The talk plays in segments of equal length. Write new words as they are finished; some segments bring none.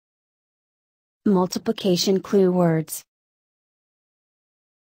Multiplication clue words.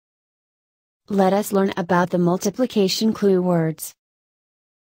 Let us learn about the multiplication clue words.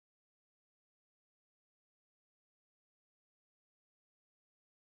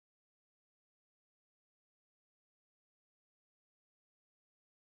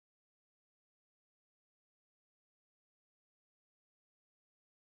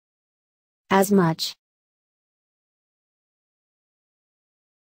 As much.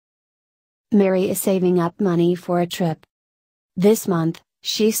 Mary is saving up money for a trip. This month,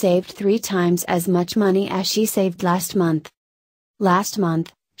 she saved 3 times as much money as she saved last month. Last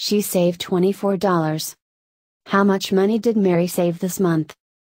month, she saved $24. How much money did Mary save this month?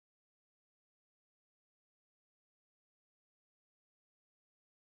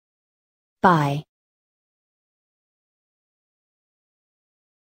 By.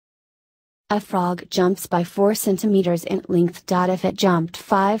 A frog jumps by 4 centimeters in length. If it jumped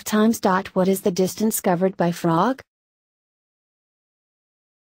 5 times. What is the distance covered by frog?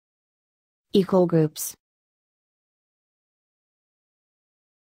 Equal groups.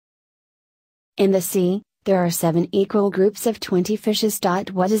 In the sea, there are 7 equal groups of 20 fishes.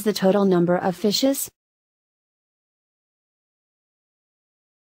 What is the total number of fishes?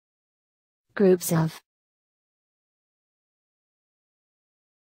 Groups of.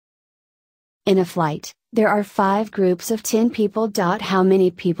 In a flight, there are 5 groups of 10 people. How many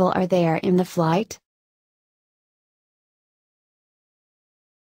people are there in the flight?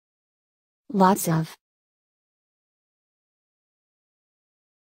 Lots of.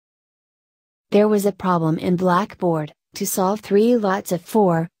 There was a problem in Blackboard. To solve 3 lots of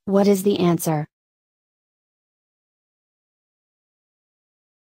 4, what is the answer?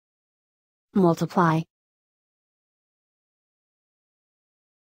 Multiply.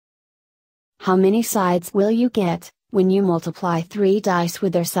 How many sides will you get when you multiply 3 dice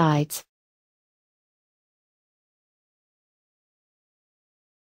with their sides?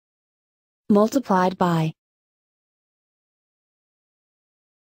 Multiplied by.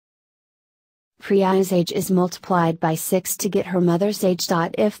 Priya's age is multiplied by 6 to get her mother's age.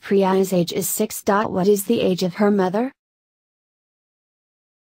 If Priya's age is 6. What is the age of her mother?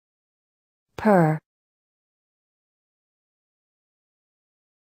 Per.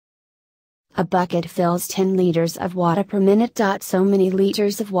 A bucket fills 10 liters of water per minute. So many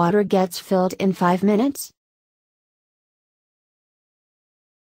liters of water gets filled in 5 minutes?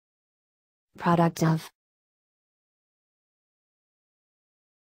 Product of.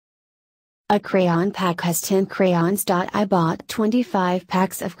 A crayon pack has 10 crayons. I bought 25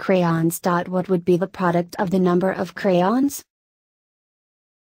 packs of crayons. What would be the product of the number of crayons?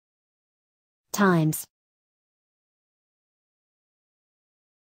 Times.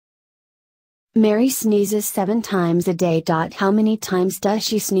 Mary sneezes 7 times a day. How many times does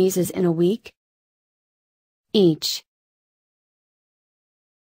she sneezes in a week? Each.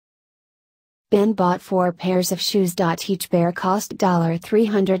 Ben bought 4 pairs of shoes. Each pair cost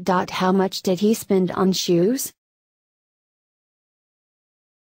 $300. How much did he spend on shoes?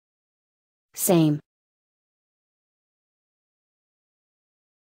 Same.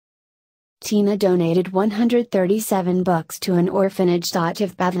 Tina donated 137 books to an orphanage.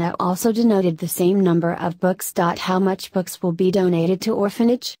 If Bhavna also donated the same number of books. How much books will be donated to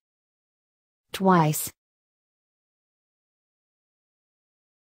orphanage? Twice.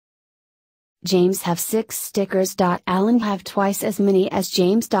 James have 6 stickers. Alan have twice as many as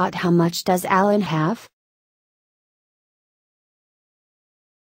James. How much does Alan have?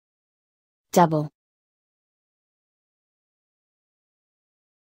 Double.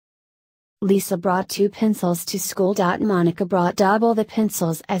 Lisa brought 2 pencils to school. Monica brought double the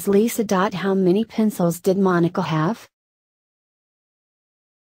pencils as Lisa. How many pencils did Monica have?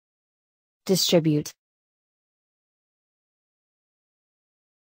 Distribute.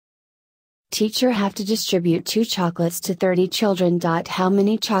 Teacher have to distribute 2 chocolates to 30 children. How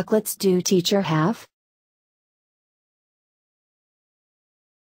many chocolates do teacher have?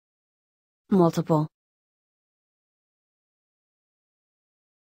 Multiple.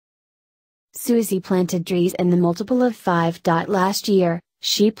 Susie planted trees in the multiple of 5. Last year,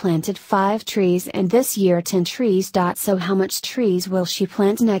 she planted 5 trees and this year 10 trees. So how much trees will she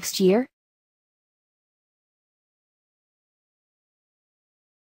plant next year?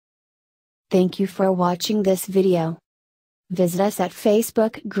 Thank you for watching this video. Visit us at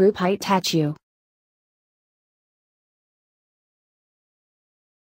Facebook group Iteach.